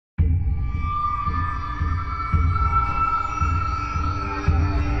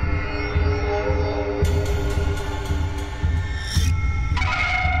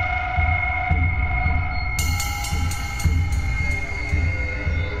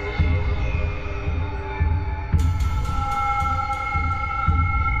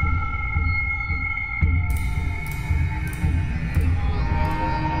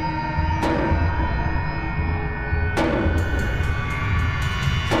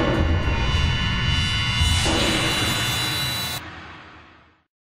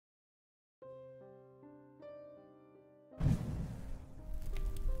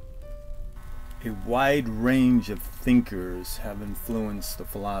wide range of thinkers have influenced the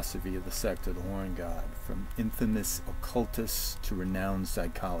philosophy of the sect of the Horn God, from infamous occultists to renowned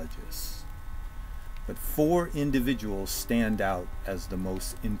psychologists. But 4 individuals stand out as the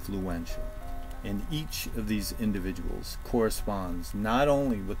most influential, and each of these individuals corresponds not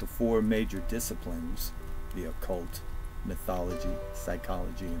only with the 4 major disciplines, the occult, mythology,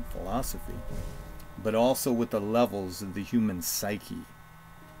 psychology, and philosophy, but also with the levels of the human psyche,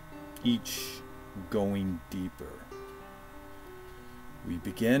 each going deeper. We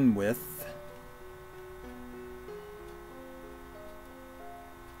begin with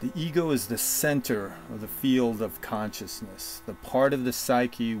the ego is the center of the field of consciousness, the part of the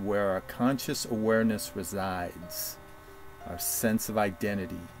psyche where our conscious awareness resides, our sense of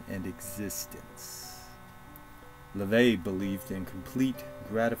identity and existence. LeRoy believed in complete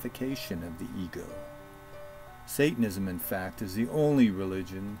gratification of the ego. Satanism, in fact, is the only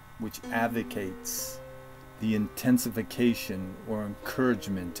religion which advocates the intensification or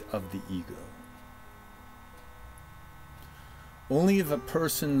encouragement of the ego. Only if a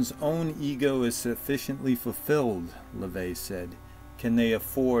person's own ego is sufficiently fulfilled, LeRoy said, can they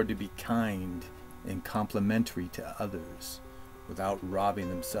afford to be kind and complimentary to others without robbing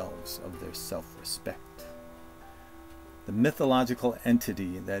themselves of their self-respect. The mythological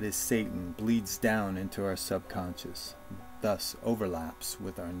entity that is Satan bleeds down into our subconscious, thus overlaps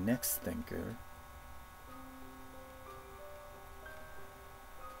with our next thinker.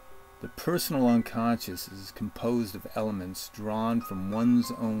 The personal unconscious is composed of elements drawn from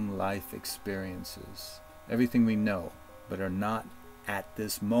one's own life experiences. Everything we know, but are not at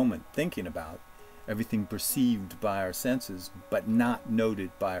this moment thinking about, everything perceived by our senses, but not noted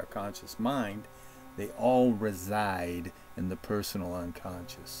by our conscious mind, they all reside in the personal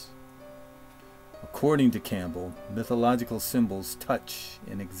unconscious. According to Campbell, mythological symbols touch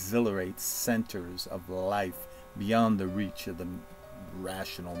and exhilarate centers of life beyond the reach of the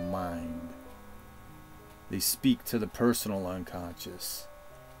rational mind. They speak to the personal unconscious,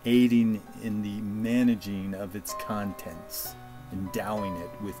 aiding in the managing of its contents, endowing it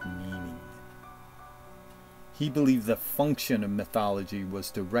with meaning. He believed the function of mythology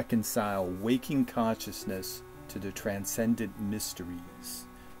was to reconcile waking consciousness to the transcendent mysteries,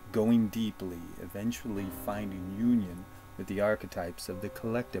 going deeply, eventually finding union with the archetypes of the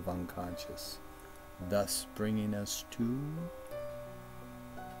collective unconscious, thus bringing us to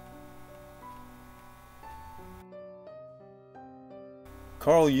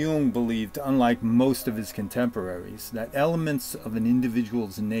Carl Jung believed, unlike most of his contemporaries, that elements of an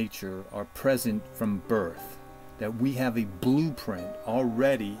individual's nature are present from birth, that we have a blueprint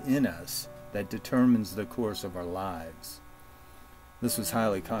already in us that determines the course of our lives. This was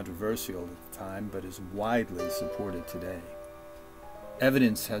highly controversial at the time, but is widely supported today.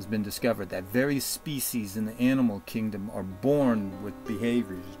 Evidence has been discovered that various species in the animal kingdom are born with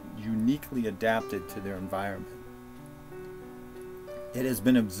behaviors uniquely adapted to their environment. It has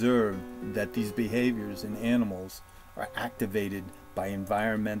been observed that these behaviors in animals are activated by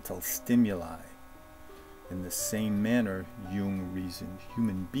environmental stimuli. In the same manner, Jung reasoned,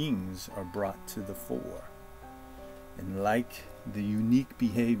 human beings are brought to the fore. And like the unique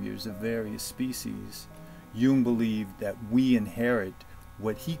behaviors of various species, Jung believed that we inherit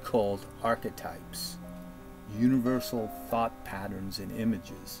what he called archetypes, universal thought patterns and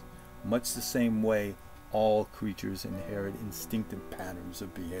images, much the same way all creatures inherit instinctive patterns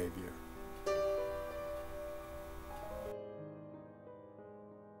of behavior.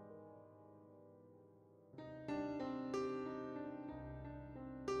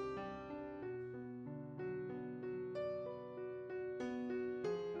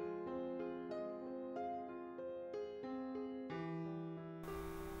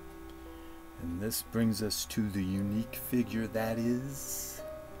 And this brings us to the unique figure that is.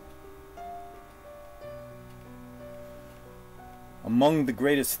 Among the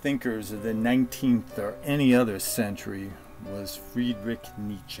greatest thinkers of the 19th or any other century was Friedrich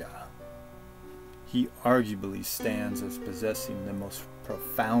Nietzsche. He arguably stands as possessing the most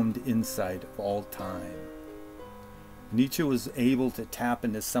profound insight of all time. Nietzsche was able to tap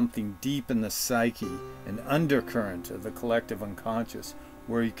into something deep in the psyche, an undercurrent of the collective unconscious,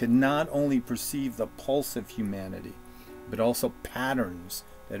 where he could not only perceive the pulse of humanity, but also patterns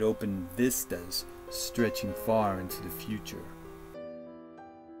that opened vistas stretching far into the future.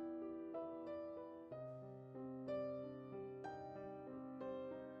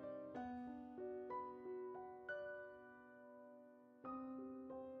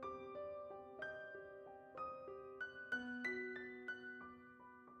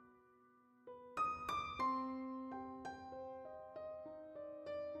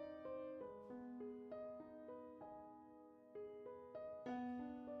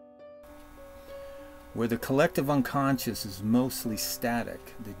 Where the collective unconscious is mostly static,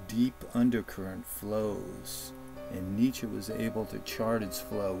 the deep undercurrent flows, and Nietzsche was able to chart its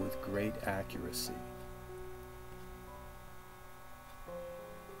flow with great accuracy.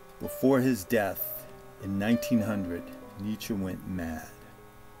 Before his death in 1900, Nietzsche went mad.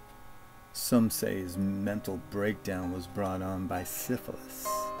 Some say his mental breakdown was brought on by syphilis.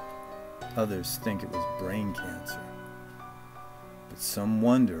 Others think it was brain cancer. But some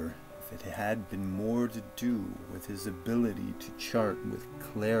wonder if it had been more to do with his ability to chart with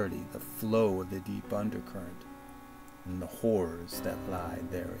clarity the flow of the deep undercurrent and the horrors that lie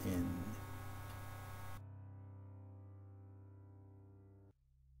therein.